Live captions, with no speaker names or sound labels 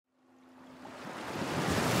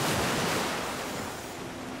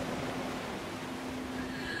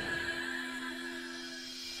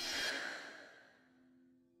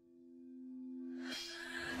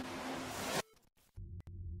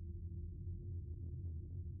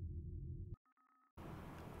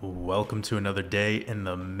Welcome to another day in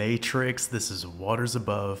the Matrix. This is Waters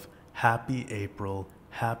Above. Happy April,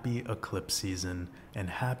 happy eclipse season, and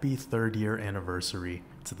happy 3rd-year anniversary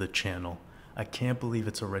to the channel. I can't believe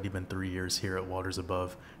it's already been 3 years here at Waters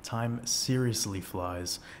Above. Time seriously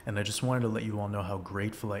flies, and I just wanted to let you all know how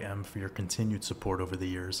grateful I am for your continued support over the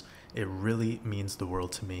years. It really means the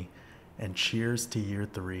world to me. And cheers to year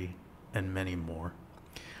 3 and many more.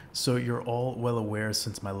 So you're all well aware,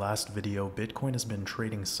 since my last video, Bitcoin has been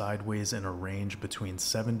trading sideways in a range between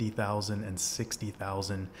 70,000 and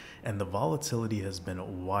 60,000, and the volatility has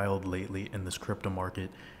been wild lately in this crypto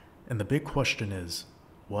market. And the big question is,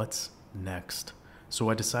 what's next? So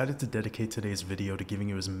I decided to dedicate today's video to giving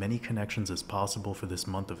you as many connections as possible for this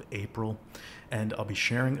month of April, and I'll be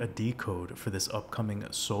sharing a decode for this upcoming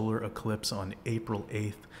solar eclipse on April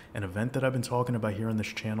 8th, an event that I've been talking about here on this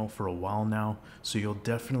channel for a while now, so you'll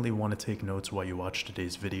definitely want to take notes while you watch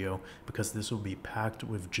today's video, because this will be packed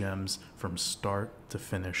with gems from start to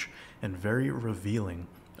finish, and very revealing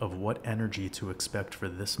of what energy to expect for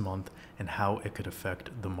this month and how it could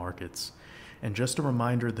affect the markets. And just a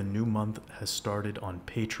reminder, the new month has started on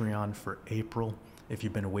Patreon for April. If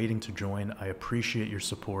you've been waiting to join, I appreciate your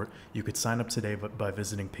support. You could sign up today by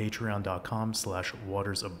visiting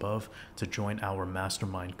patreon.com/watersabove to join our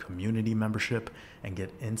Mastermind community membership and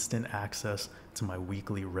get instant access to my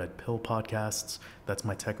weekly Red Pill podcasts. That's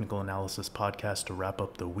my technical analysis podcast to wrap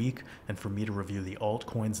up the week and for me to review the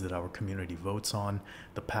altcoins that our community votes on.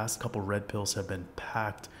 The past couple Red Pills have been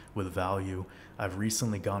packed with value. I've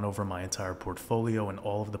recently gone over my entire portfolio and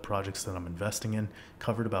all of the projects that I'm investing in,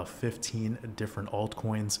 covered about 15 different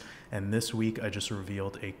altcoins, and this week I just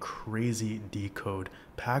revealed a crazy decode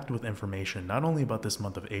packed with information, not only about this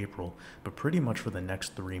month of April, but pretty much for the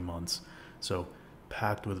next 3 months. So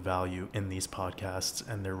packed with value in these podcasts,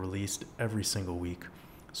 and they're released every single week.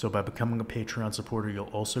 So by becoming a Patreon supporter, you'll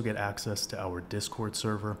also get access to our Discord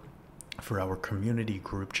server for our community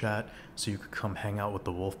group chat, so you could come hang out with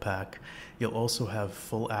the wolf pack. You'll also have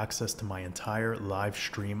full access to my entire live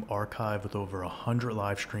stream archive with over 100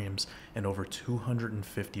 live streams and over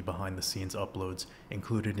 250 behind the scenes uploads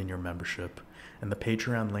included in your membership. And the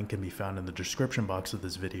Patreon link can be found in the description box of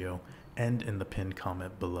this video and in the pinned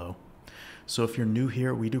comment below. So if you're new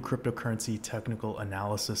here, we do cryptocurrency technical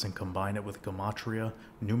analysis and combine it with Gematria,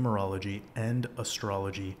 Numerology, and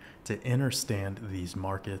Astrology to understand these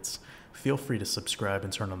markets. Feel free to subscribe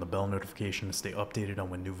and turn on the bell notification to stay updated on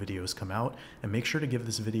when new videos come out. And make sure to give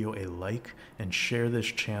this video a like and share this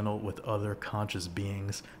channel with other conscious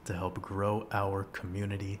beings to help grow our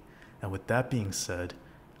community. And with that being said,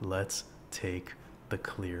 let's take the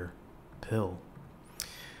clear pill.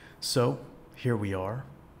 So here we are.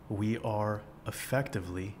 We are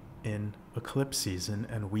effectively in eclipse season,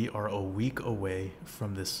 and we are a week away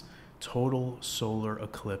from this total solar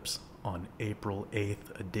eclipse on April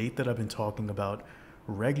 8th, a date that I've been talking about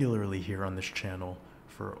regularly here on this channel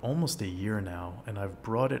for almost a year now, and I've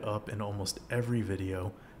brought it up in almost every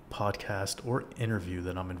video, podcast, or interview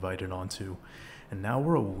that I'm invited onto. And now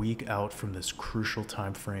we're a week out from this crucial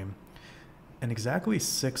time frame. And exactly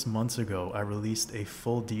 6 months ago, I released a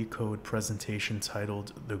full decode presentation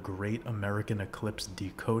titled The Great American Eclipse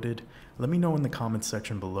Decoded. Let me know in the comments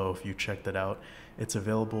section below if you checked it out. It's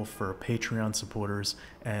available for Patreon supporters,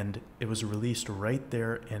 and it was released right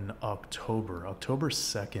there in October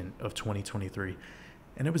 2nd of 2023.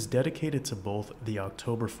 And it was dedicated to both the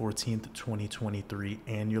October 14th, 2023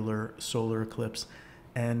 annular solar eclipse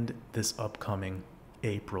and this upcoming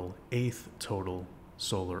April 8th total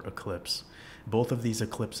solar eclipse. Both of these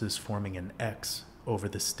eclipses forming an X over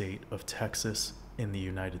the state of Texas in the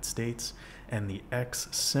United States, and the X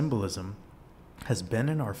symbolism has been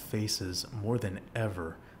in our faces more than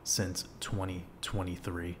ever since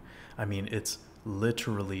 2023. I mean, it's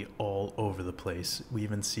literally all over the place. We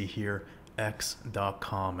even see here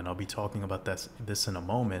X.com, and I'll be talking about this in a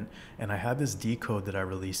moment. And I have this decode that I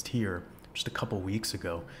released here just a couple weeks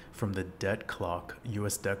ago from the debt clock,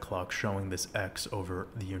 US debt clock, showing this X over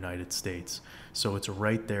the United States. So it's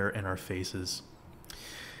right there in our faces.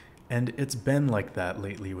 And it's been like that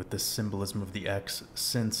lately with the symbolism of the X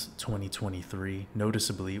since 2023.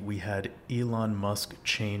 Noticeably, we had Elon Musk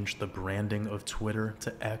change the branding of Twitter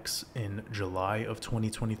to X in July of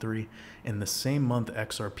 2023. In the same month,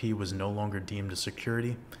 XRP was no longer deemed a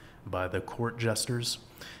security by the court jesters,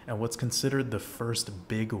 and what's considered the first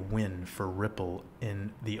big win for Ripple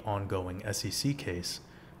in the ongoing SEC case.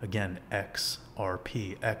 Again,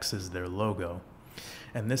 XRP, X is their logo.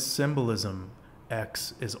 And this symbolism,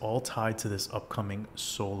 X, is all tied to this upcoming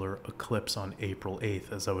solar eclipse on April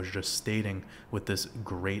 8th, as I was just stating with this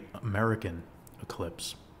great American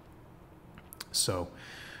eclipse. So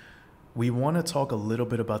We want to talk a little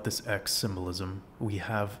bit about this X symbolism. We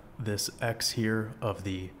have this X here of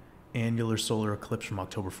the annular solar eclipse from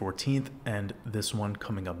October 14th, and this one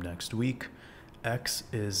coming up next week. X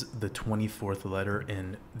is the 24th letter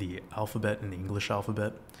in the alphabet, in the English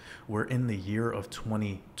alphabet. We're in the year of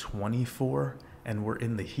 2024, and we're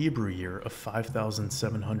in the Hebrew year of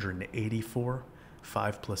 5,784.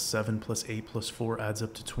 5 plus 7 plus 8 plus 4 adds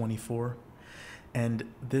up to 24. And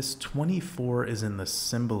this 24 is in the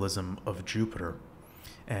symbolism of Jupiter.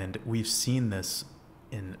 And we've seen this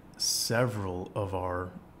in several of our,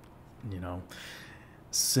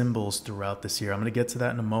 symbols throughout this year. I'm going to get to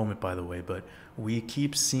that in a moment, by the way, but we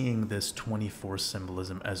keep seeing this 24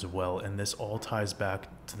 symbolism as well, and this all ties back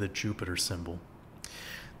to the Jupiter symbol.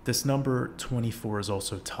 This number 24 is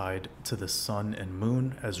also tied to the sun and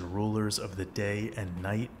moon as rulers of the day and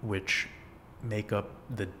night, which make up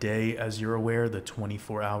the day, as you're aware, the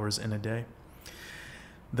 24 hours in a day.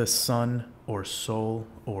 The sun or soul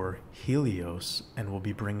or Helios, and we'll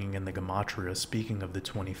be bringing in the Gematria. Speaking of the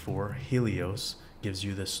 24, Helios gives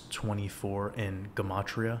you this 24 in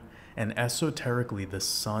Gematria, and esoterically the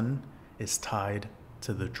sun is tied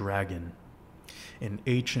to the dragon. In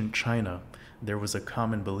ancient China, there was a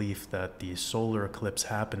common belief that the solar eclipse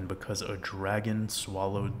happened because a dragon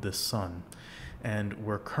swallowed the sun, and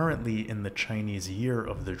we're currently in the Chinese year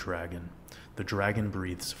of the dragon. The dragon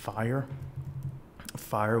breathes fire.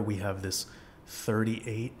 Fire, we have this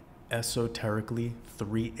 38. Esoterically,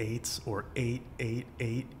 3 8s or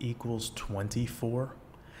 888 equals 24.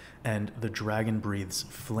 And the dragon breathes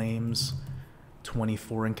flames.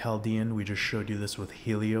 24 in Chaldean, we just showed you this with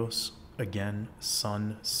Helios. Again,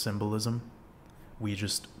 sun symbolism. We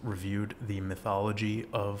just reviewed the mythology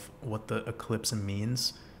of what the eclipse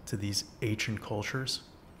means to these ancient cultures.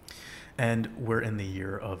 And we're in the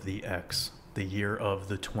year of the X, the year of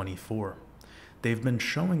the 24. They've been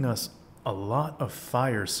showing us a lot of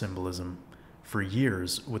fire symbolism for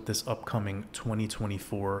years with this upcoming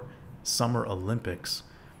 2024 Summer Olympics.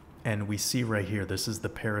 And we see right here, this is the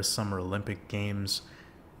Paris Summer Olympic Games,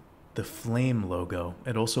 the flame logo.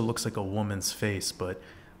 It also looks like a woman's face, but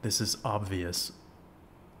this is obvious.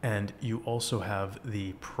 And you also have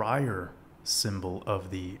the prior symbol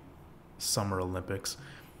of the Summer Olympics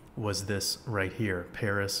was this right here,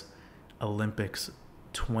 Paris Olympics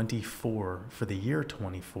 24 for the year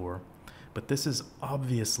 24. But this is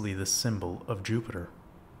obviously the symbol of Jupiter.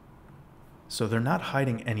 So they're not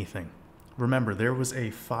hiding anything. Remember, there was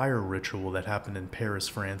a fire ritual that happened in Paris,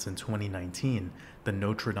 France in 2019, the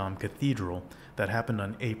Notre Dame Cathedral, that happened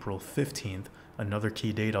on April 15th, another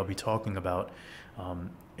key date I'll be talking about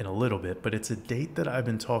in a little bit, but it's a date that I've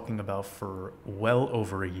been talking about for well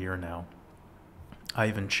over a year now. I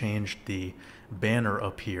even changed the banner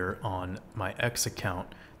up here on my X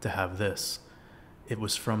account to have this. It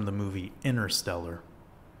was from the movie Interstellar.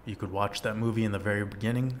 You could watch that movie in the very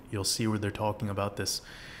beginning. You'll see where they're talking about this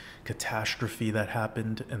catastrophe that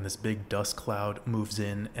happened, and this big dust cloud moves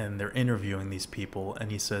in, and they're interviewing these people,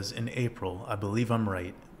 and he says, in April, I believe I'm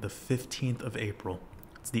right, the 15th of April.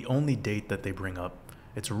 It's the only date that they bring up.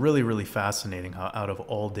 It's really, really fascinating how out of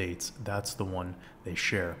all dates, that's the one they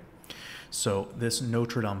share. So this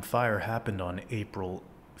Notre Dame fire happened on April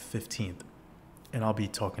 15th. And I'll be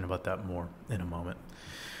talking about that more in a moment.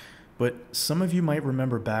 But some of you might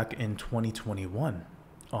remember back in 2021,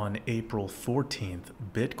 on April 14th,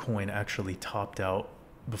 Bitcoin actually topped out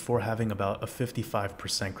before having about a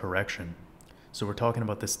 55% correction. So we're talking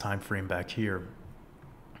about this time frame back here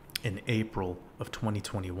in April of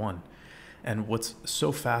 2021. And what's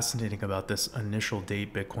so fascinating about this initial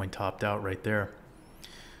date Bitcoin topped out right there,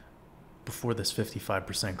 before this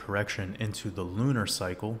 55% correction into the lunar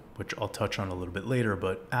cycle, which I'll touch on a little bit later,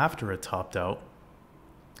 but after it topped out,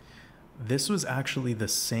 this was actually the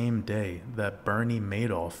same day that Bernie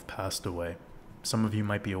Madoff passed away. Some of you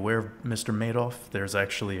might be aware of Mr. Madoff. There's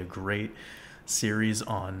actually a great series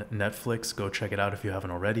on Netflix. Go check it out if you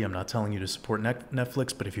haven't already. I'm not telling you to support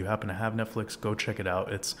Netflix, but if you happen to have Netflix, go check it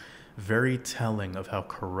out. It's very telling of how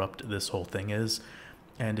corrupt this whole thing is.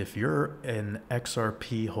 And if you're an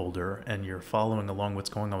XRP holder and you're following along what's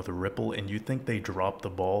going on with Ripple and you think they dropped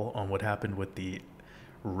the ball on what happened with the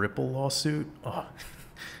Ripple lawsuit,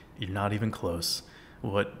 you're not even close.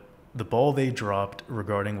 What the ball they dropped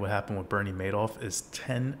regarding what happened with Bernie Madoff is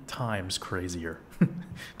 10 times crazier.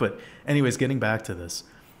 But anyways, getting back to this,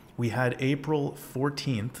 we had April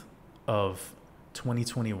 14th of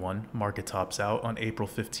 2021, market tops out. On April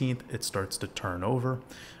 15th, it starts to turn over.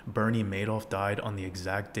 Bernie Madoff died on the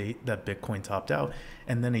exact date that Bitcoin topped out.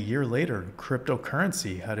 And then a year later,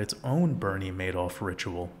 cryptocurrency had its own Bernie Madoff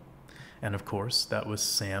ritual. And of course, that was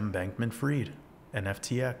Sam Bankman-Fried and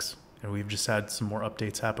FTX. And we've just had some more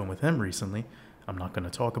updates happen with him recently. I'm not going to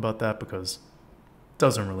talk about that because it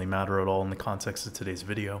doesn't really matter at all in the context of today's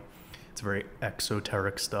video. It's very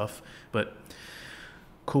exoteric stuff. But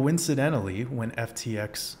coincidentally, when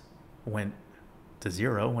FTX went to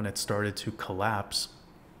zero, when it started to collapse,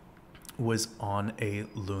 was on a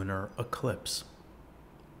lunar eclipse.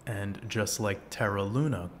 And just like Terra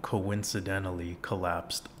Luna coincidentally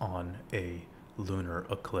collapsed on a lunar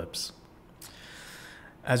eclipse.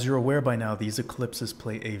 As you're aware by now, these eclipses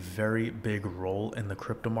play a very big role in the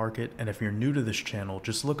crypto market. And if you're new to this channel,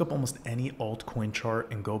 just look up almost any altcoin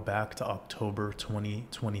chart and go back to October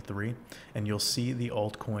 2023, and you'll see the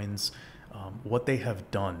altcoins, what they have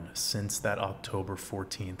done since that October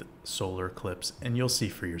 14th solar eclipse, and you'll see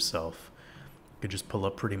for yourself. You could just pull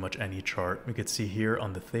up pretty much any chart. We could see here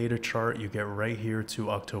on the theta chart, you get right here to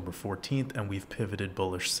October 14th, and we've pivoted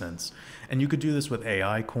bullish since. And you could do this with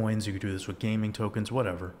AI coins, you could do this with gaming tokens,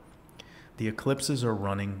 whatever. The eclipses are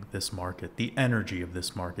running this market, the energy of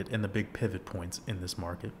this market, and the big pivot points in this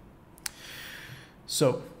market.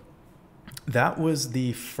 So that was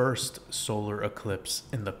the first solar eclipse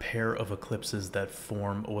in the pair of eclipses that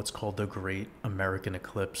form what's called the Great American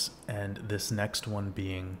Eclipse, and this next one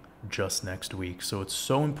being just next week. So it's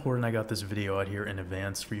so important I got this video out here in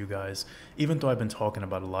advance for you guys, even though I've been talking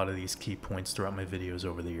about a lot of these key points throughout my videos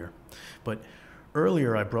over the year. But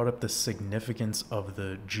earlier I brought up the significance of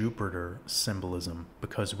the Jupiter symbolism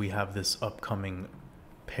because we have this upcoming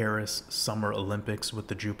Paris Summer Olympics with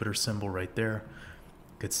the Jupiter symbol right there.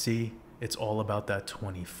 You could see it's all about that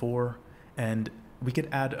 24, and we could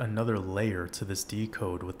add another layer to this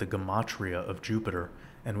decode with the Gematria of Jupiter,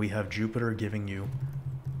 and we have Jupiter giving you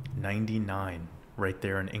 99 right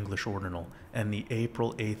there in English ordinal, and the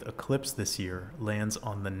April 8th eclipse this year lands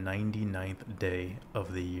on the 99th day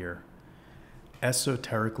of the year.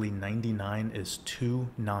 Esoterically, 99 is 2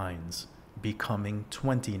 9s becoming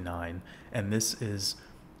 29, and this is,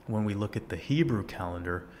 when we look at the Hebrew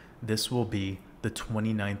calendar, this will be the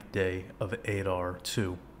 29th day of Adar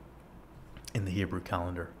 2 in the Hebrew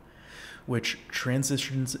calendar, which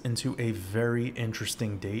transitions into a very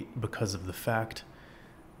interesting date because of the fact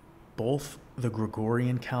both the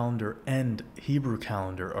Gregorian calendar and Hebrew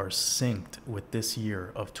calendar are synced with this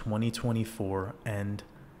year of 2024 and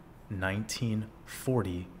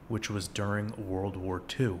 1940, which was during World War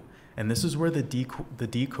II. And this is where the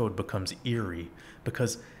decode becomes eerie,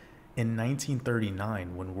 because in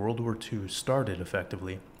 1939, when World War II started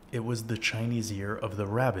effectively, it was the Chinese year of the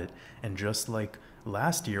rabbit. And just like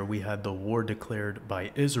last year, we had the war declared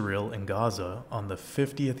by Israel in Gaza on the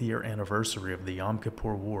 50th year anniversary of the Yom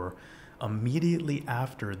Kippur War, immediately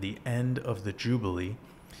after the end of the Jubilee,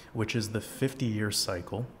 which is the 50-year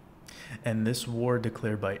cycle. And this war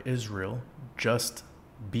declared by Israel, just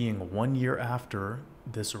being 1 year after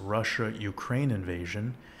this Russia-Ukraine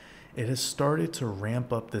invasion, it has started to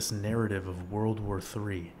ramp up this narrative of World War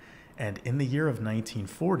III. And in the year of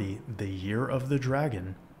 1940, the year of the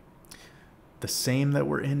dragon, the same that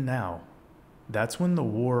we're in now, that's when the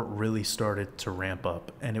war really started to ramp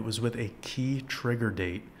up. And it was with a key trigger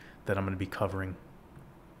date that I'm going to be covering.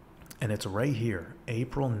 And it's right here,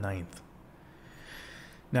 April 9th.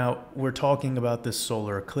 Now, we're talking about this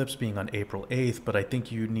solar eclipse being on April 8th, but I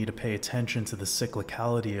think you need to pay attention to the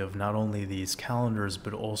cyclicality of not only these calendars,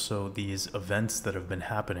 but also these events that have been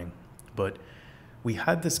happening. But we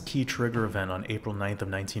had this key trigger event on April 9th of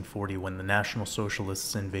 1940 when the National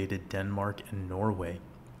Socialists invaded Denmark and Norway.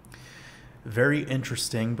 Very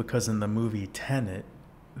interesting, because in the movie Tenet,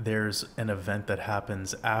 there's an event that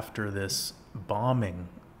happens after this bombing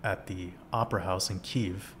at the Opera House in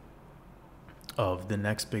Kyiv, of the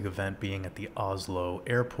next big event being at the Oslo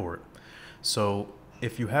airport. So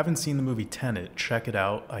if you haven't seen the movie Tenet, check it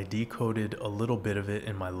out. I decoded a little bit of it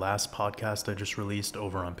in my last podcast I just released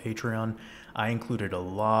over on Patreon. I included a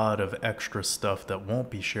lot of extra stuff that won't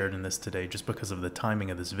be shared in this today just because of the timing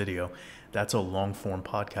of this video. That's a long form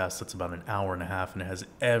podcast that's about an hour and a half, and it has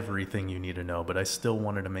everything you need to know, but I still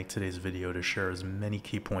wanted to make today's video to share as many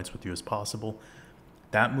key points with you as possible.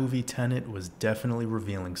 That movie Tenet was definitely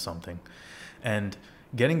revealing something. And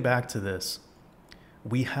getting back to this,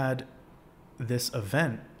 we had this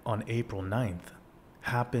event on April 9th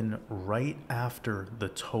happen right after the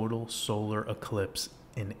total solar eclipse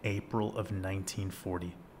in April of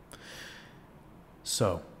 1940.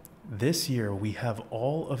 So this year we have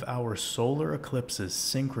all of our solar eclipses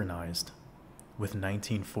synchronized with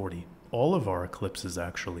 1940. All of our eclipses,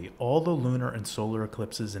 actually, all the lunar and solar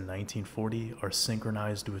eclipses in 1940 are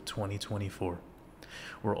synchronized with 2024.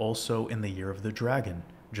 We're also in the year of the dragon,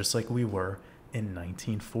 just like we were in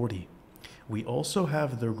 1940. we also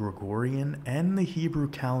have the Gregorian and the Hebrew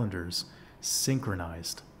calendars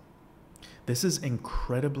synchronized. This is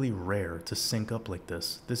incredibly rare to sync up like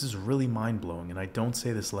this. This is really mind-blowing, and I don't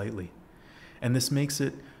say this lightly. And this makes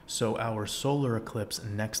it so our solar eclipse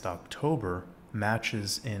next October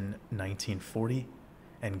matches in 1940.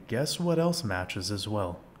 And guess what else matches as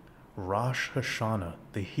well? Rosh Hashanah,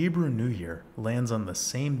 the Hebrew New Year, lands on the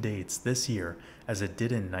same dates this year as it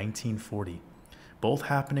did in 1940, both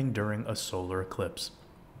happening during a solar eclipse.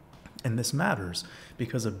 And this matters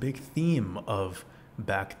because a big theme of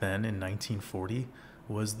back then in 1940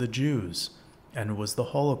 was the Jews and was the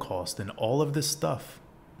Holocaust and all of this stuff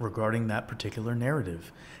regarding that particular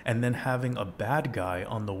narrative. And then having a bad guy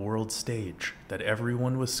on the world stage that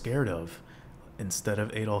everyone was scared of. Instead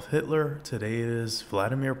of Adolf Hitler, today it is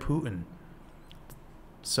Vladimir Putin.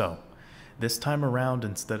 So, this time around,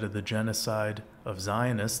 instead of the genocide of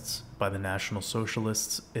Zionists by the National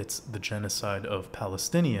Socialists, it's the genocide of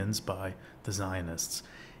Palestinians by the Zionists.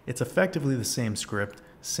 It's effectively the same script,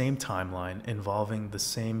 same timeline, involving the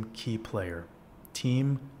same key player,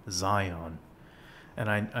 Team Zion. And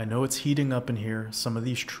I know it's heating up in here. Some of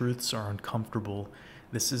these truths are uncomfortable.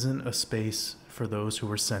 This isn't a space for those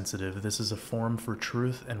who are sensitive. This is a forum for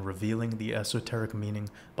truth and revealing the esoteric meaning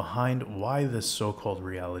behind why this so-called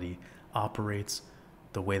reality operates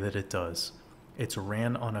the way that it does. It's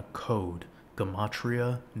ran on a code.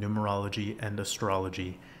 Gematria, numerology, and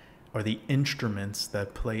astrology are the instruments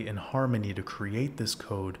that play in harmony to create this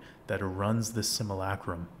code that runs this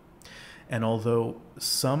simulacrum. And although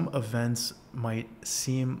some events might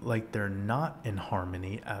seem like they're not in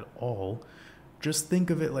harmony at all, just think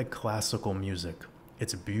of it like classical music.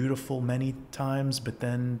 It's beautiful many times, but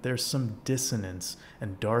then there's some dissonance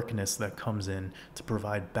and darkness that comes in to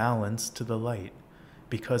provide balance to the light.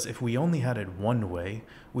 Because if we only had it one way,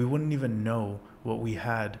 we wouldn't even know what we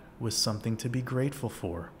had was something to be grateful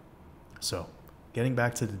for. So, getting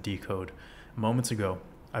back to the decode, moments ago,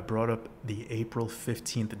 I brought up the April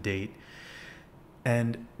 15th date,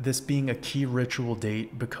 and this being a key ritual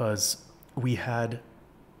date because we had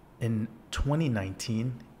in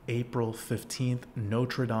 2019, April 15th,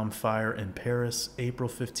 Notre Dame fire in Paris, April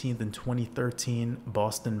 15th in 2013,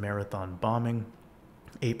 Boston Marathon bombing,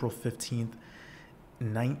 April 15th,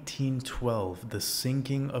 1912, the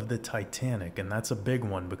sinking of the Titanic, and that's a big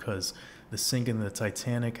one because the sinking of the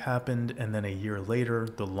Titanic happened, and then a year later,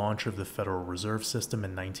 the launch of the Federal Reserve System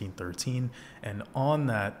in 1913, and on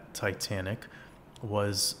that Titanic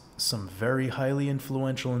was some very highly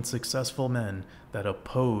influential and successful men that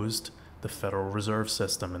opposed the Federal Reserve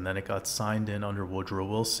System, and then it got signed in under Woodrow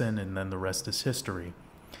Wilson, and then the rest is history.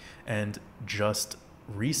 And just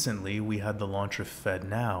recently, we had the launch of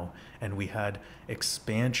FedNow, and we had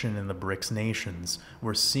expansion in the BRICS nations.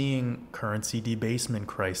 We're seeing currency debasement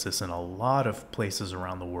crisis in a lot of places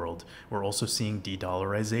around the world. We're also seeing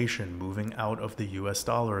de-dollarization, moving out of the US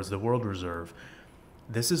dollar as the world reserve.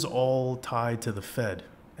 This is all tied to the Fed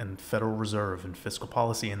and Federal Reserve and fiscal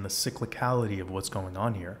policy and the cyclicality of what's going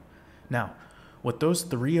on here. Now, what those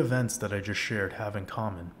three events that I just shared have in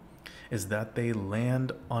common is that they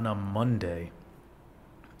land on a Monday.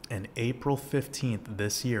 And April 15th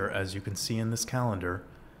this year, as you can see in this calendar,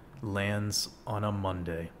 lands on a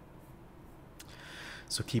Monday.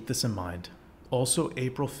 So keep this in mind. Also,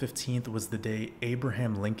 April 15th was the day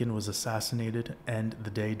Abraham Lincoln was assassinated and the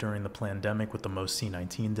day during the pandemic with the most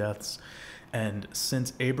C-19 deaths. And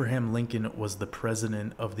since Abraham Lincoln was the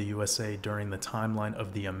president of the USA during the timeline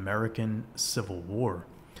of the American Civil War,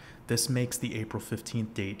 this makes the April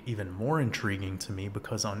 15th date even more intriguing to me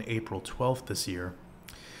because on April 12th this year,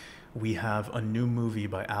 we have a new movie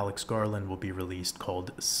by Alex Garland will be released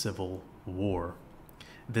called Civil War.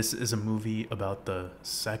 This is a movie about the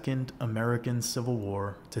Second American Civil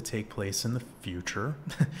War to take place in the future.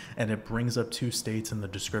 And it brings up two states in the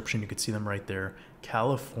description. You can see them right there,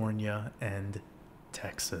 California and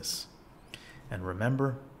Texas. And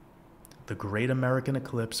remember, the Great American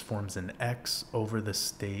Eclipse forms an X over the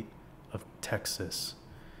state of Texas.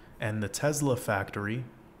 And the Tesla factory,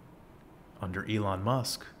 under Elon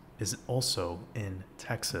Musk, is also in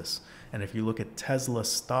Texas. And if you look at Tesla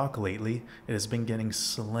stock lately, it has been getting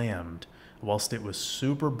slammed. Whilst it was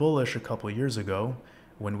super bullish a couple of years ago,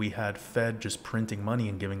 when we had Fed just printing money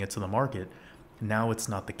and giving it to the market, now it's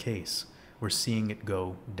not the case. We're seeing it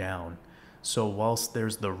go down. So whilst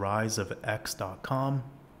there's the rise of X.com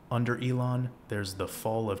under Elon, there's the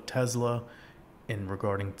fall of Tesla in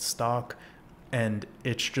regarding stock, and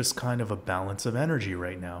it's just kind of a balance of energy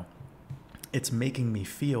right now. It's making me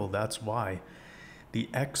feel that's why the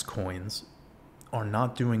X coins are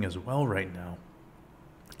not doing as well right now.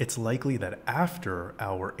 it's likely that after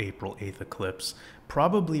our April 8th eclipse,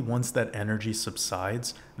 probably once that energy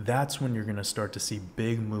subsides, that's when you're going to start to see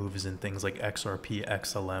big moves in things like XRP,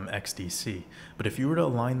 XLM, XDC. But if you were to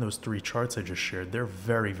align those three charts I just shared, they're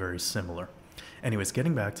very, very similar. Anyways,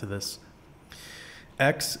 getting back to this,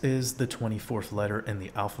 X is the 24th letter in the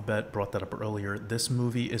alphabet, brought that up earlier. This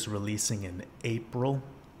movie is releasing in April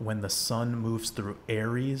when the sun moves through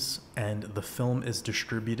Aries, and the film is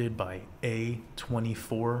distributed by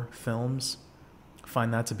A24 Films. I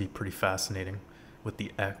find that to be pretty fascinating with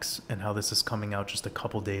the X and how this is coming out just a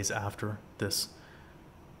couple days after this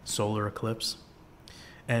solar eclipse.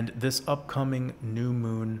 And this upcoming new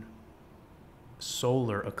moon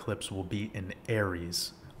solar eclipse will be in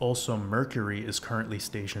Aries. Also, Mercury is currently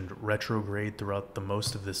stationed retrograde throughout the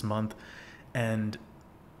most of this month, and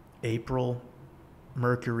April,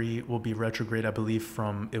 Mercury will be retrograde, I believe,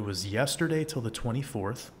 from, it was yesterday till the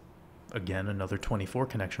 24th. Again, another 24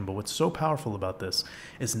 connection. But what's so powerful about this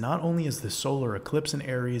is not only is the solar eclipse in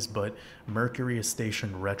Aries, but Mercury is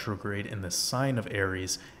stationed retrograde in the sign of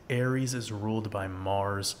Aries. Aries is ruled by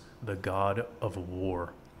Mars, the god of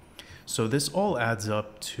war. So this all adds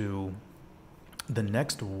up to the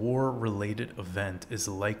next war-related event is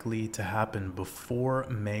likely to happen before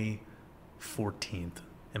May 14th,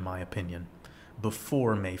 in my opinion.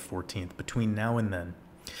 Before May 14th, between now and then.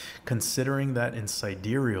 Considering that in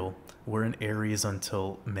sidereal, we're in Aries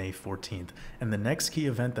until May 14th. And the next key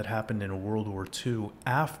event that happened in World War II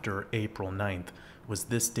after April 9th was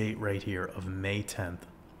this date right here of May 10th.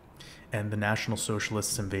 And the National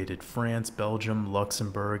Socialists invaded France, Belgium,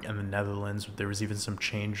 Luxembourg, and the Netherlands. There was even some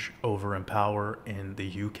change over in power in the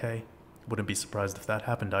UK. Wouldn't be surprised if that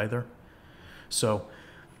happened either. So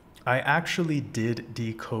I actually did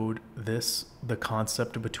decode this, the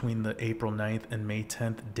concept between the April 9th and May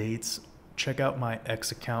 10th dates. Check out my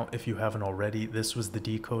X account if you haven't already. This was the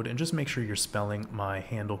decode, and just make sure you're spelling my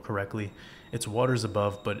handle correctly. It's waters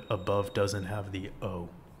above, but above doesn't have the O.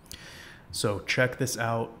 So check this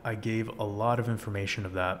out. I gave a lot of information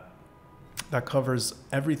of that. That covers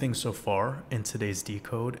everything so far in today's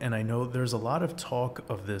decode, and I know there's a lot of talk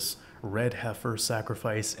of this red heifer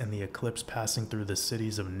sacrifice and the eclipse passing through the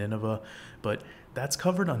cities of Nineveh, but that's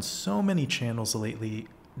covered on so many channels lately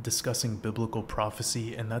discussing biblical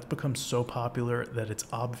prophecy, and that's become so popular that it's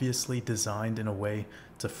obviously designed in a way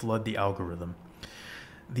to flood the algorithm.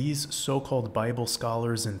 These so-called Bible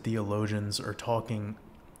scholars and theologians are talking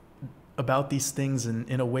about these things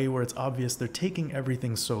in a way where it's obvious they're taking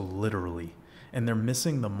everything so literally, and they're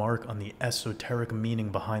missing the mark on the esoteric meaning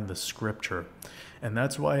behind the scripture. And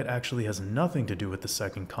that's why it actually has nothing to do with the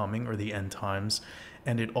second coming or the end times,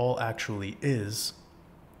 and it all actually is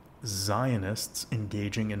Zionists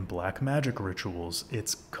engaging in black magic rituals.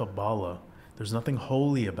 It's Kabbalah. There's nothing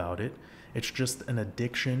holy about it. It's just an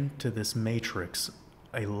addiction to this matrix,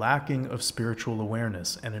 a lacking of spiritual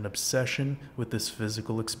awareness, and an obsession with this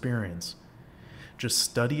physical experience. Just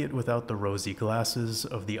study it without the rosy glasses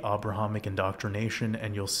of the Abrahamic indoctrination,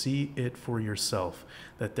 and you'll see it for yourself,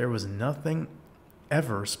 that there was nothing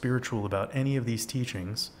ever spiritual about any of these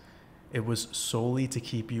teachings. It was solely to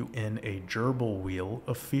keep you in a gerbil wheel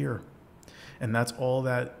of fear. And that's all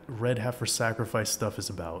that red heifer sacrifice stuff is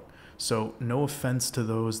about. So no offense to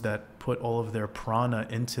those that put all of their prana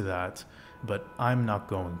into that, but I'm not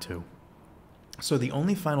going to. So the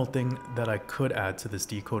only final thing that I could add to this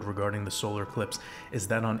decode regarding the solar eclipse is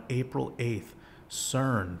that on April 8th,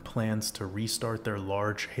 CERN plans to restart their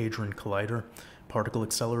Large Hadron Collider particle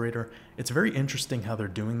accelerator. It's very interesting how they're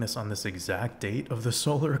doing this on this exact date of the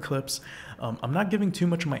solar eclipse. I'm not giving too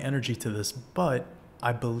much of my energy to this, but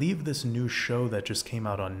I believe this new show that just came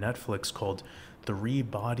out on Netflix called Three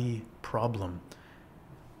Body Problem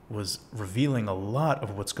was revealing a lot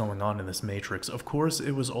of what's going on in this matrix. Of course,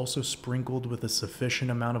 it was also sprinkled with a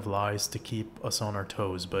sufficient amount of lies to keep us on our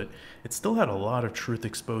toes, but it still had a lot of truth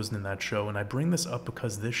exposed in that show. And I bring this up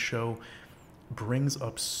because this show brings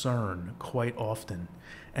up CERN quite often.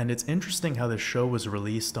 And it's interesting how this show was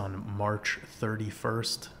released on March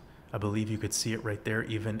 31st. I believe you could see it right there,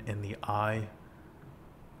 even in the eye.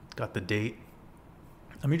 Got the date.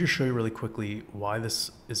 Let me just show you really quickly why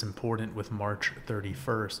this is important with March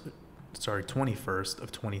 21st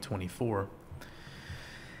of 2024.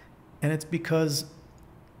 And it's because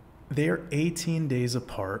they're 18 days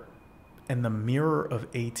apart, and the mirror of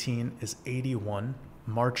 18 is 81.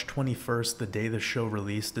 March 21st, the day the show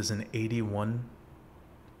released, is an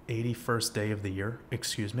 81st day of the year,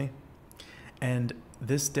 excuse me. And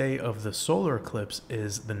this day of the solar eclipse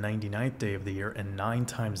is the 99th day of the year, and 9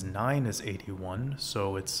 times 9 is 81.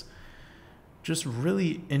 So it's Just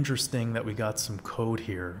really interesting that we got some code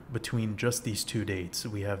here between just these two dates.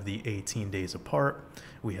 We have the 18 days apart,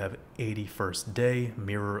 we have 81st day,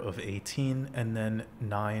 mirror of 18, and then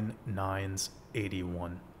 9 9's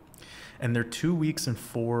 81. And they're 2 weeks and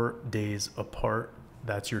 4 days apart.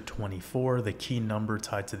 That's your 24, the key number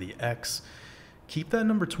tied to the X. Keep that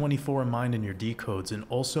number 24 in mind in your decodes, and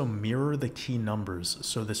also mirror the key numbers.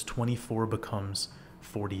 So this 24 becomes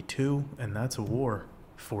 42, and that's a war,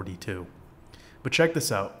 42. But check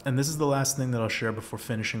this out, and this is the last thing that I'll share before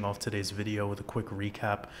finishing off today's video with a quick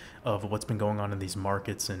recap of what's been going on in these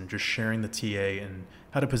markets and just sharing the TA and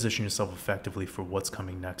how to position yourself effectively for what's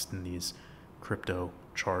coming next in these crypto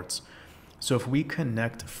charts. So if we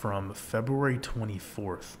connect from February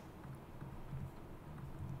 24th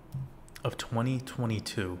of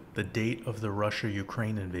 2022, the date of the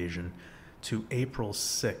Russia-Ukraine invasion, to April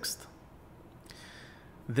 6th,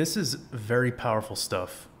 this is very powerful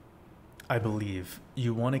stuff. I believe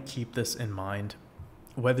you want to keep this in mind.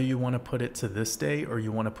 Whether you want to put it to this day or you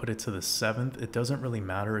want to put it to the 7th, it doesn't really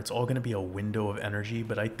matter. It's all going to be a window of energy,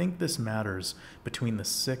 but I think this matters between the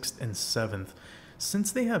 6th and 7th,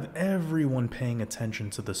 since they have everyone paying attention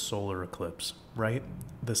to the solar eclipse, right?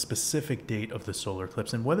 The specific date of the solar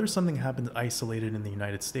eclipse. And whether something happens isolated in the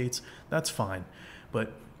United States, that's fine.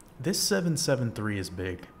 But this 773 is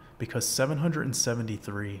big because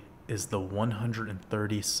 773 is the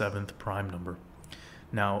 137th prime number.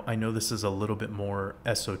 Now, I know this is a little bit more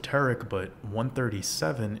esoteric, but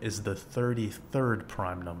 137 is the 33rd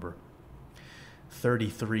prime number.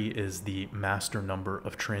 33 is the master number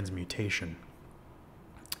of transmutation.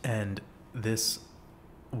 And this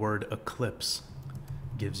word eclipse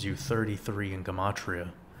gives you 33 in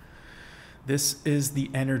Gematria. This is the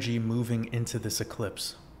energy moving into this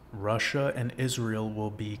eclipse. Russia and Israel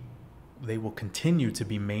will continue to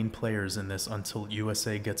be main players in this until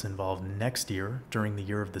USA gets involved next year during the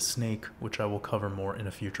year of the snake, which I will cover more in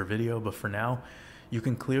a future video. But for now, you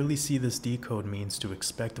can clearly see this decode means to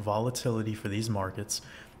expect volatility for these markets,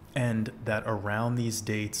 and that around these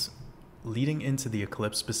dates leading into the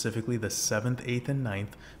eclipse, specifically the 7th, 8th, and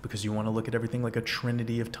 9th, because you want to look at everything like a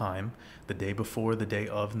trinity of time, the day before, the day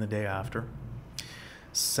of, and the day after.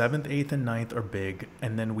 7th, 8th, and 9th are big,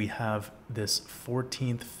 and then we have this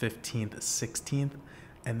 14th, 15th, 16th,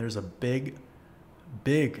 and there's a big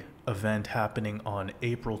event happening on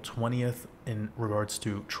April 20th in regards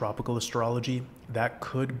to tropical astrology. That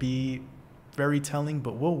could be very telling,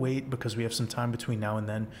 but we'll wait because we have some time between now and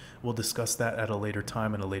then. We'll discuss that at a later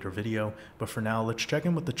time in a later video, but for now, let's check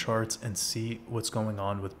in with the charts and see what's going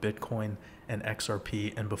on with Bitcoin and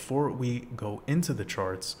XRP. And before we go into the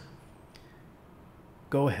charts,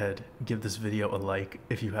 go ahead, give this video a like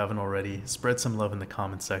if you haven't already. Spread some love in the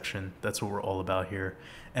comment section. That's what we're all about here.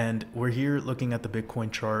 And we're here looking at the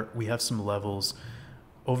Bitcoin chart. We have some levels.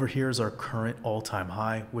 Over here is our current all-time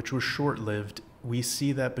high, which was short-lived. We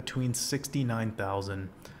see that between 69,000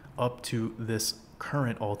 up to this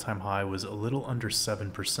current all-time high was a little under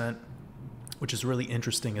 7%, which is really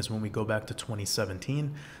interesting, as when we go back to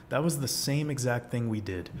 2017, that was the same exact thing we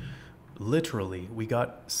did. Literally, we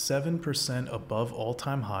got 7% above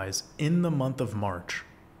all-time highs in the month of March.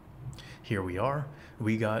 Here we are.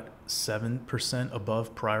 We got 7%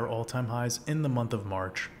 above prior all-time highs in the month of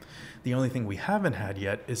March. The only thing we haven't had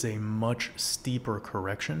yet is a much steeper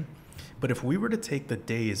correction. But if we were to take the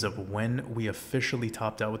days of when we officially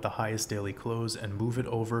topped out with the highest daily close and move it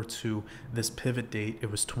over to this pivot date,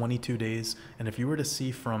 it was 22 days. And if you were to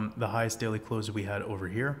see from the highest daily close we had over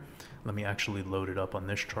here, let me actually load it up on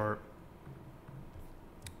this chart.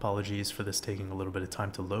 Apologies for this taking a little bit of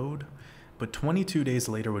time to load, but 22 days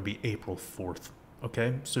later would be April 4th.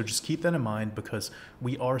 Okay, so just keep that in mind because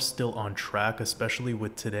we are still on track, especially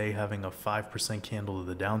with today having a 5% candle to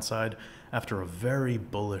the downside after a very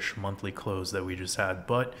bullish monthly close that we just had,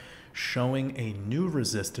 but showing a new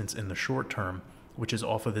resistance in the short term, which is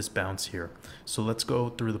off of this bounce here. So let's go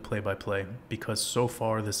through the play-by-play because so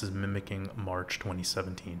far this is mimicking March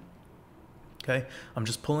 2017. Okay, I'm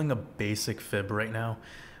just pulling a basic fib right now.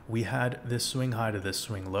 We had this swing high to this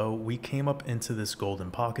swing low. We came up into this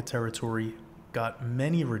golden pocket territory, got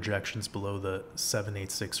many rejections below the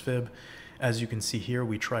 786 fib. As you can see here,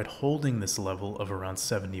 we tried holding this level of around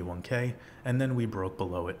 71K, and then we broke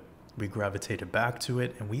below it. We gravitated back to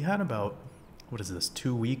it, and we had about,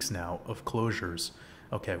 2 weeks now of closures.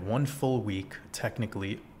 Okay, 1 full week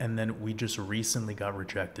technically, and then we just recently got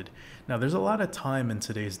rejected. Now there's a lot of time in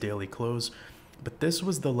today's daily close, but this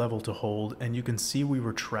was the level to hold, and you can see we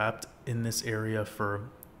were trapped in this area for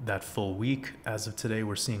that full week. As of today,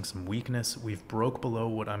 we're seeing some weakness. We've broke below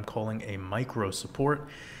what I'm calling a micro support,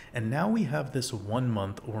 and now we have this 1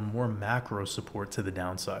 month or more macro support to the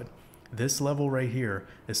downside. This level right here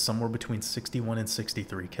is somewhere between 61 and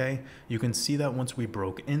 63K. You can see that once we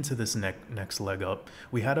broke into this next leg up,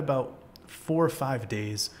 we had about 4 or 5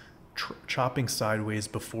 days chopping sideways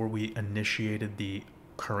before we initiated the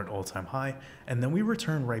current all-time high, and then we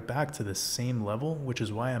returned right back to the same level, which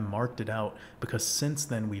is why I marked it out, because since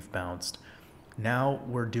then we've bounced. Now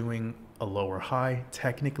we're doing a lower high.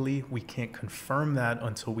 Technically, we can't confirm that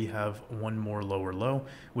until we have one more lower low,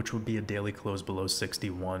 which would be a daily close below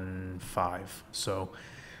 61.5. So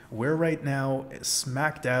we're right now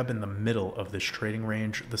smack dab in the middle of this trading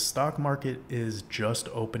range. The stock market is just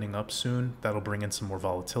opening up soon. That'll bring in some more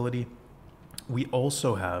volatility. We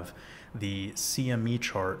also have the CME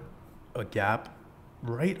chart, a gap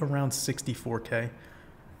right around 64K. Let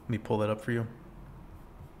me pull that up for you.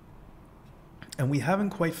 And we haven't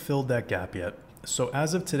quite filled that gap yet. So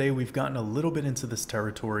as of today, we've gotten a little bit into this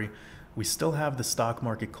territory. We still have the stock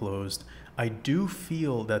market closed. I do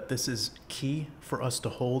feel that this is key for us to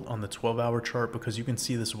hold on the 12-hour chart, because you can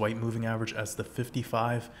see this white moving average as the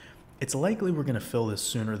 55. It's likely we're going to fill this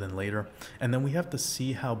sooner than later. And then we have to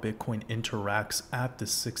see how Bitcoin interacts at the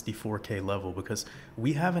 64K level, because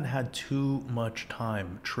we haven't had too much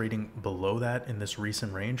time trading below that in this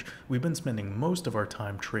recent range. We've been spending most of our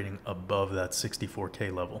time trading above that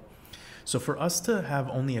 64K level. So for us to have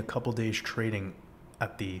only a couple days trading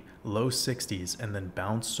at the low 60s and then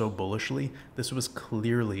bounce so bullishly, this was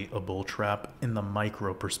clearly a bull trap in the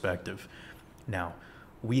micro perspective. Now,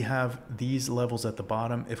 we have these levels at the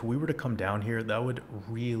bottom. If we were to come down here, that would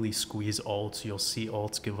really squeeze alts. You'll see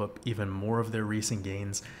alts give up even more of their recent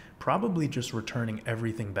gains, probably just returning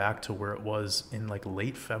everything back to where it was in like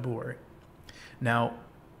late February. Now,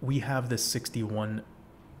 we have this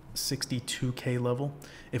 62K level.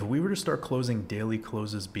 If we were to start closing daily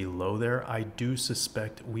closes below there, I do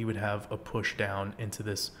suspect we would have a push down into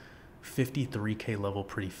this 53K level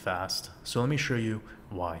pretty fast. So let me show you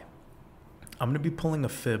why. I'm going to be pulling a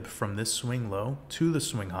fib from this swing low to the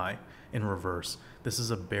swing high in reverse. This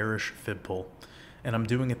is a bearish fib pull, and I'm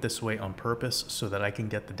doing it this way on purpose so that I can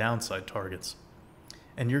get the downside targets.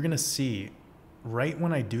 And you're going to see right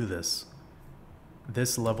when I do this,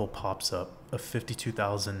 this level pops up of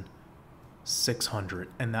 52,600,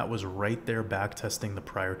 and that was right there back testing the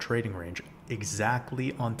prior trading range,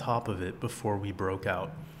 exactly on top of it before we broke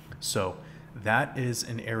out. So that is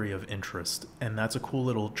an area of interest, and that's a cool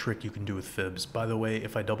little trick you can do with fibs. By the way,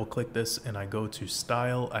 if I double click this and I go to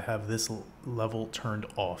style, I have this level turned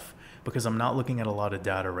off because I'm not looking at a lot of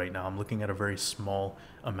data right now. I'm looking at a very small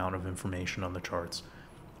amount of information on the charts.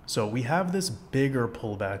 So we have this bigger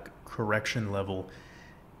pullback correction level.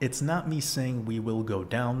 It's not me saying we will go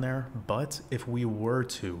down there, but if we were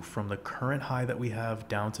to, from the current high that we have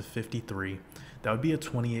down to 53, that would be a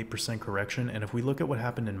 28% correction. And if we look at what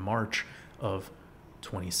happened in March of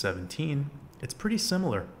 2017, it's pretty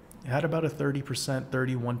similar. It had about a 30%,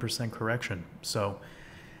 31% correction. So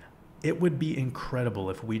it would be incredible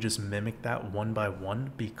if we just mimic that one by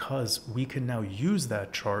one, because we can now use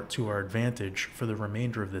that chart to our advantage for the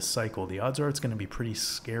remainder of this cycle. The odds are it's going to be pretty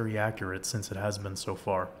scary accurate since it has been so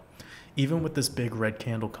far. Even with this big red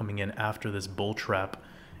candle coming in after this bull trap,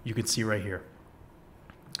 you can see right here.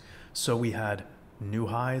 So we had new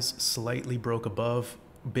highs, slightly broke above,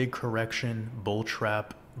 big correction, bull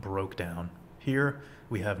trap, broke down. Here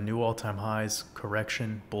we have new all-time highs,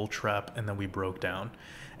 correction, bull trap, and then we broke down.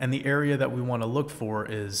 And the area that we want to look for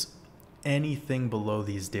is anything below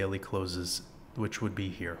these daily closes, which would be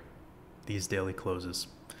here, these daily closes,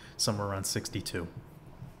 somewhere around 62.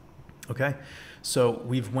 Okay, so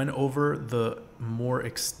we've went over the more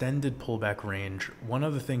extended pullback range. One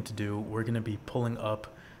other thing to do, we're going to be pulling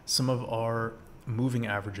up some of our moving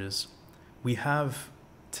averages. We have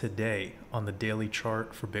today on the daily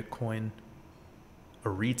chart for Bitcoin a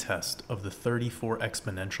retest of the 34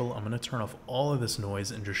 exponential. I'm going to turn off all of this noise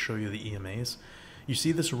and just show you the EMAs. You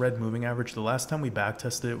see this red moving average? The last time we back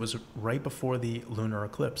tested it was right before the lunar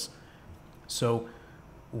eclipse. So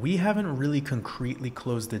we haven't really concretely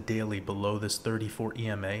closed the daily below this 34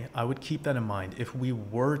 EMA. I would keep that in mind. If we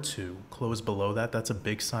were to close below that, that's a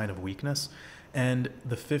big sign of weakness. And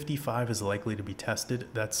the 55 is likely to be tested.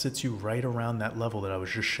 That sits you right around that level that I was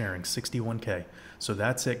just sharing, 61K. So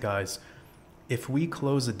that's it, guys. If we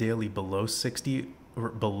close a daily below 60 or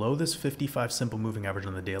below this 55 simple moving average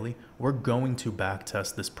on the daily, we're going to back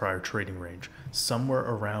test this prior trading range. Somewhere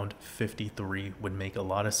around 53 would make a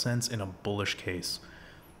lot of sense in a bullish case.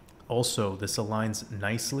 Also, this aligns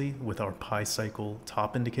nicely with our pi cycle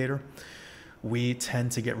top indicator. we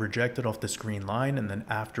tend to get rejected off this green line, and then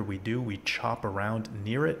after we do, we chop around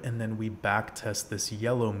near it, and then we back test this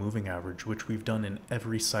yellow moving average, which we've done in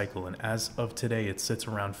every cycle. And as of today, it sits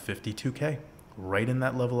around 52K, right in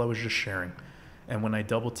that level I was just sharing. And when I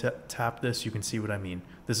double tap this, you can see what I mean.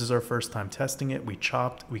 This is our first time testing it. We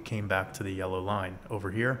chopped, we came back to the yellow line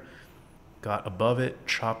over here, got above it,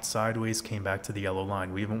 chopped sideways, came back to the yellow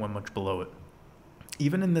line. We even went much below it.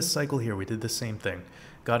 Even in this cycle here, we did the same thing.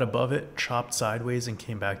 Got above it, chopped sideways, and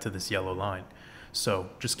came back to this yellow line. So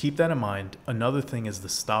just keep that in mind. Another thing is the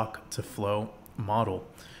stock to flow model.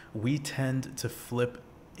 We tend to flip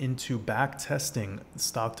into back testing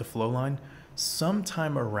stock to flow line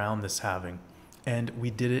sometime around this halving. And we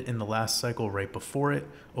did it in the last cycle right before it.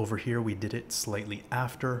 Over here, we did it slightly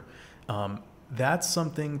after. That's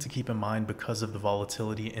something to keep in mind because of the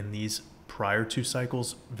volatility in these prior two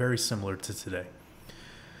cycles, very similar to today.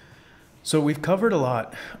 So we've covered a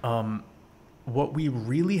lot. What we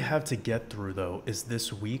really have to get through, though, is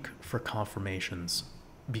this week for confirmations,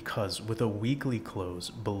 because with a weekly close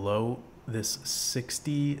below this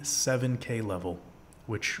 67K level,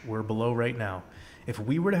 which we're below right now, if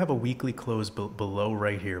we were to have a weekly close below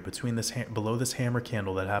right here, between this below this hammer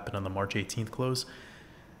candle that happened on the March 18th close,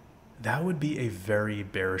 that would be a very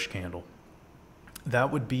bearish candle.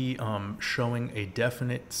 That would be showing a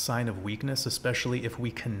definite sign of weakness, especially if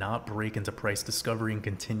we cannot break into price discovery and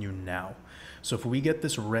continue now. So if we get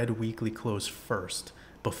this red weekly close first,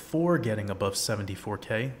 before getting above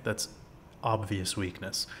 74K, that's obvious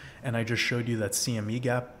weakness. And I just showed you that CME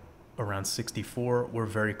gap around 64. We're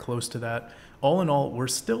very close to that. All in all, we're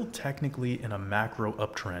still technically in a macro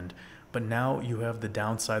uptrend, but now you have the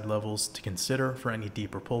downside levels to consider for any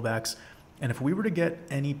deeper pullbacks. And if we were to get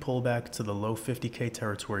any pullback to the low 50K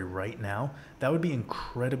territory right now, that would be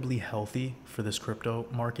incredibly healthy for this crypto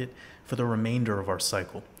market for the remainder of our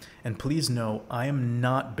cycle. And please know, I am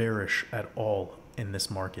not bearish at all in this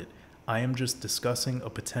market. I am just discussing a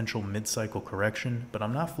potential mid-cycle correction, but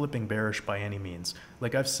I'm not flipping bearish by any means.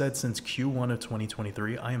 Like I've said since Q1 of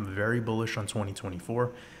 2023, I am very bullish on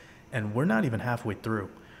 2024, and we're not even halfway through.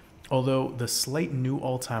 Although the slight new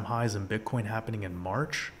all-time highs in Bitcoin happening in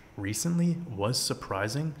March recently was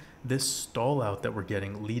surprising, this stall out that we're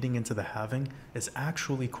getting leading into the halving is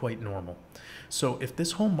actually quite normal. So if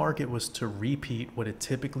this whole market was to repeat what it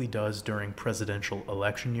typically does during presidential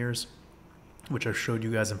election years, which I've showed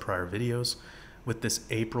you guys in prior videos, with this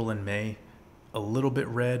April and May a little bit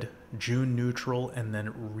red, June neutral, and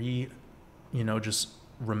then just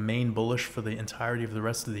remain bullish for the entirety of the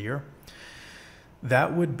rest of the year,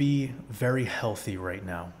 that would be very healthy right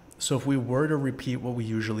now. So if we were to repeat what we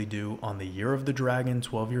usually do on the Year of the Dragon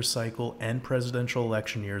 12-year cycle and presidential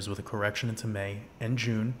election years with a correction into May and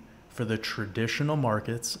June for the traditional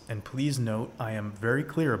markets, and please note I am very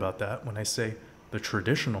clear about that when I say the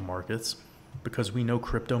traditional markets, because we know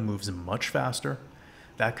crypto moves much faster,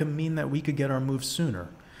 that could mean that we could get our move sooner.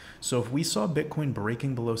 So if we saw Bitcoin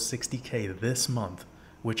breaking below 60K this month,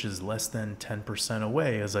 which is less than 10%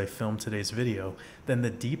 away as I filmed today's video, then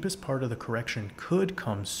the deepest part of the correction could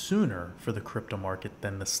come sooner for the crypto market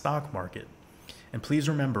than the stock market. And please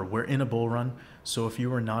remember, we're in a bull run, so if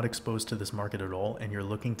you are not exposed to this market at all and you're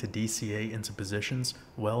looking to DCA into positions,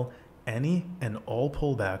 well, any and all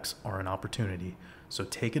pullbacks are an opportunity. So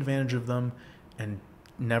take advantage of them and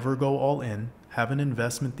never go all in. Have an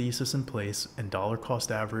investment thesis in place and dollar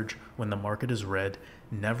cost average when the market is red.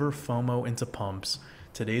 Never FOMO into pumps.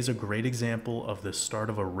 Today's a great example of the start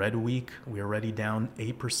of a red week. We are already down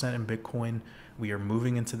 8% in Bitcoin. We are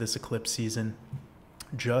moving into this eclipse season.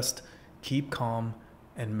 Just keep calm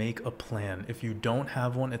and make a plan. If you don't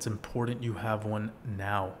have one, it's important you have one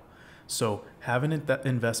now. So have an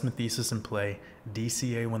investment thesis in play,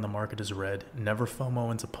 DCA when the market is red, never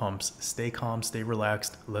FOMO into pumps, stay calm, stay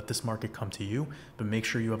relaxed, let this market come to you, but make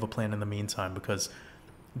sure you have a plan in the meantime, because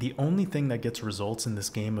the only thing that gets results in this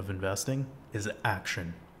game of investing is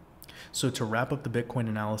action. So to wrap up the Bitcoin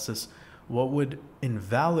analysis, what would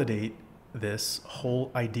invalidate this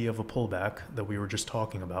whole idea of a pullback that we were just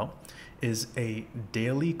talking about is a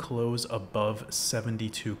daily close above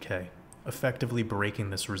 72K, effectively breaking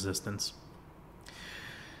this resistance.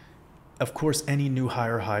 Of course, any new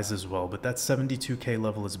higher highs as well, but that 72K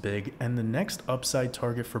level is big, and the next upside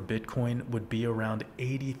target for Bitcoin would be around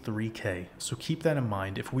 83K. So keep that in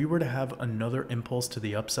mind. If we were to have another impulse to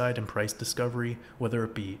the upside in price discovery, whether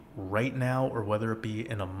it be right now or whether it be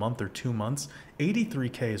in a month or 2 months,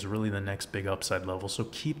 83K is really the next big upside level. So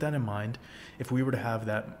keep that in mind if we were to have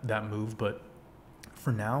that move. But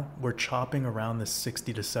for now, we're chopping around the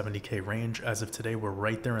 60 to 70K range. As of today, we're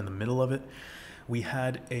right there in the middle of it. We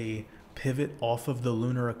had a pivot off of the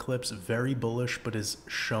lunar eclipse, very bullish, but is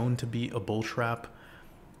shown to be a bull trap.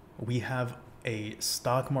 We have a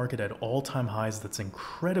stock market at all-time highs that's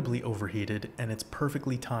incredibly overheated, and it's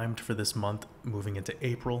perfectly timed for this month moving into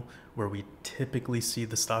April, where we typically see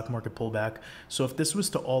the stock market pull back. So if this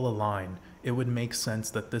was to all align, it would make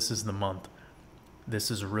sense that this is the month.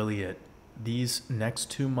 This is really it. These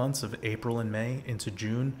next 2 months of April and May into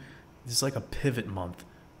June, this is like a pivot month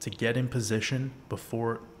to get in position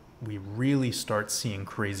before we really start seeing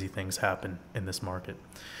crazy things happen in this market.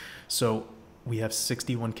 So we have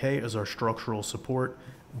 61K as our structural support.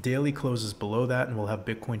 Daily closes below that, and we'll have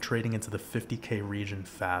Bitcoin trading into the 50K region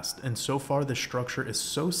fast. And so far, this structure is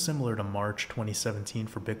so similar to March 2017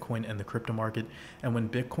 for Bitcoin and the crypto market. And when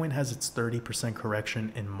Bitcoin has its 30%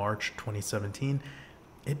 correction in March 2017,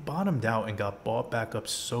 it bottomed out and got bought back up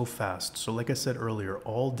so fast. So like I said earlier,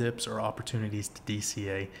 all dips are opportunities to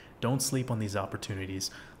DCA. Don't sleep on these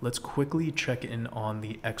opportunities. Let's quickly check in on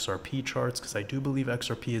the XRP charts, because I do believe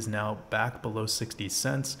XRP is now back below 60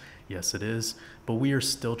 cents. Yes, it is. But we are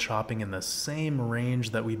still chopping in the same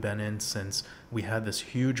range that we've been in since we had this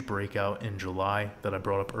huge breakout in July that I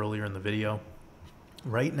brought up earlier in the video.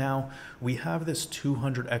 Right now, we have this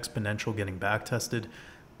 200 exponential getting back tested.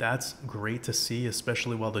 That's great to see,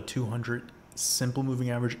 especially while the 200 simple moving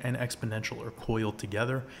average and exponential are coiled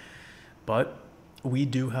together. But we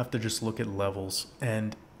do have to just look at levels.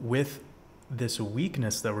 And with this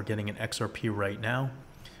weakness that we're getting in XRP right now,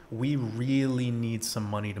 we really need some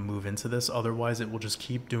money to move into this. Otherwise, it will just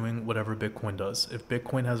keep doing whatever Bitcoin does. If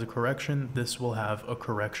Bitcoin has a correction, this will have a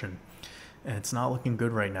correction. And it's not looking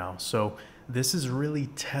good right now. So this is really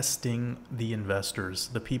testing the investors.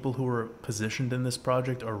 The people who are positioned in this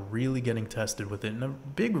project are really getting tested with it. And a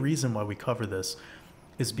big reason why we cover this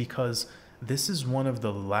is because this is one of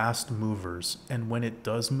the last movers. And when it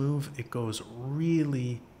does move, it goes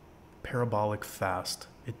really parabolic fast.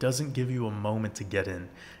 It doesn't give you a moment to get in.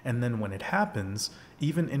 And then when it happens,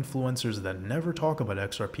 even influencers that never talk about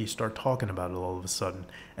XRP start talking about it all of a sudden.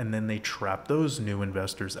 And then they trap those new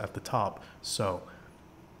investors at the top. So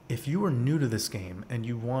if you are new to this game and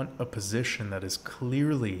you want a position that is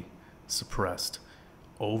clearly suppressed,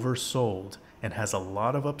 oversold, and has a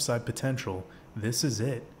lot of upside potential, this is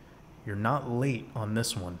it. You're not late on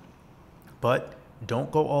this one. But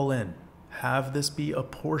don't go all in. Have this be a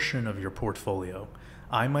portion of your portfolio.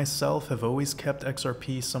 I myself have always kept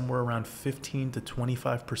XRP somewhere around 15 to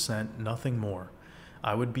 25%, nothing more.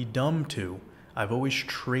 I would be dumb to. I've always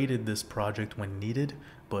traded this project when needed,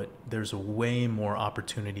 but there's way more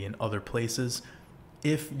opportunity in other places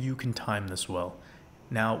if you can time this well.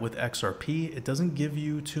 Now with XRP, it doesn't give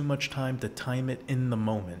you too much time to time it in the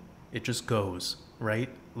moment. It just goes, right?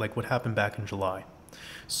 Like what happened back in July.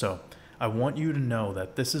 So I want you to know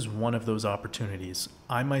that this is one of those opportunities.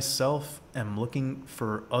 I myself am looking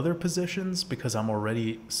for other positions because I'm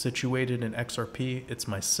already situated in XRP. It's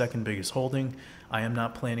my second biggest holding. I am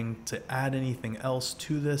not planning to add anything else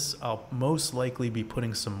to this. I'll most likely be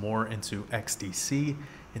putting some more into XDC,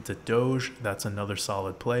 into Doge. That's another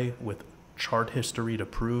solid play with chart history to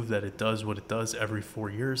prove that it does what it does every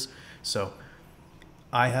 4 years. So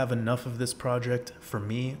I have enough of this project. For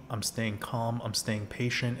me, I'm staying calm, I'm staying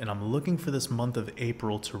patient, and I'm looking for this month of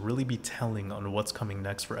April to really be telling on what's coming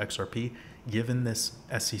next for XRP, given this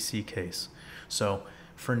SEC case. So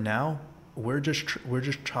for now, we're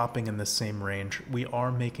just chopping in the same range. We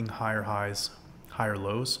are making higher highs, higher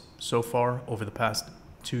lows so far over the past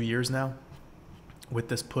 2 years now with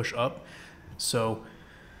this push up. So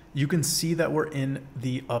you can see that we're in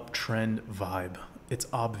the uptrend vibe. It's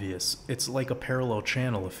obvious. It's like a parallel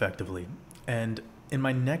channel effectively. And in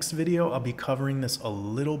my next video, I'll be covering this a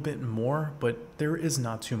little bit more, but there is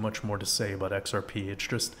not too much more to say about XRP. It's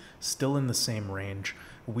just still in the same range.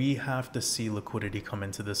 We have to see liquidity come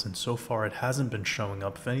into this, and so far it hasn't been showing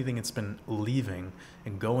up. If anything, it's been leaving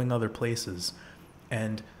and going other places.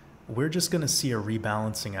 And we're just gonna see a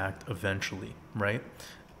rebalancing act eventually, right?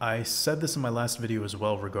 I said this in my last video as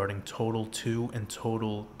well regarding total 2 and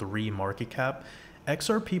total 3 market cap.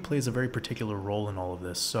 XRP plays a very particular role in all of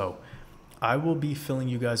this. So I will be filling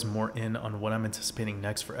you guys more in on what I'm anticipating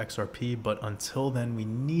next for XRP, but until then, we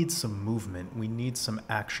need some movement. We need some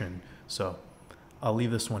action. So I'll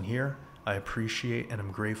leave this one here. I appreciate and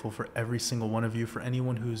I'm grateful for every single one of you. For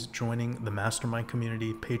anyone who's joining the Mastermind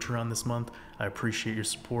community Patreon this month, I appreciate your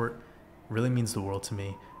support. It really means the world to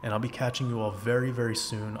me. And I'll be catching you all very, very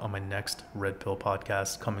soon on my next Red Pill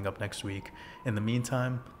podcast coming up next week. In the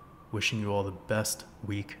meantime, wishing you all the best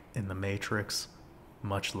week in the Matrix.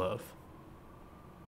 Much love.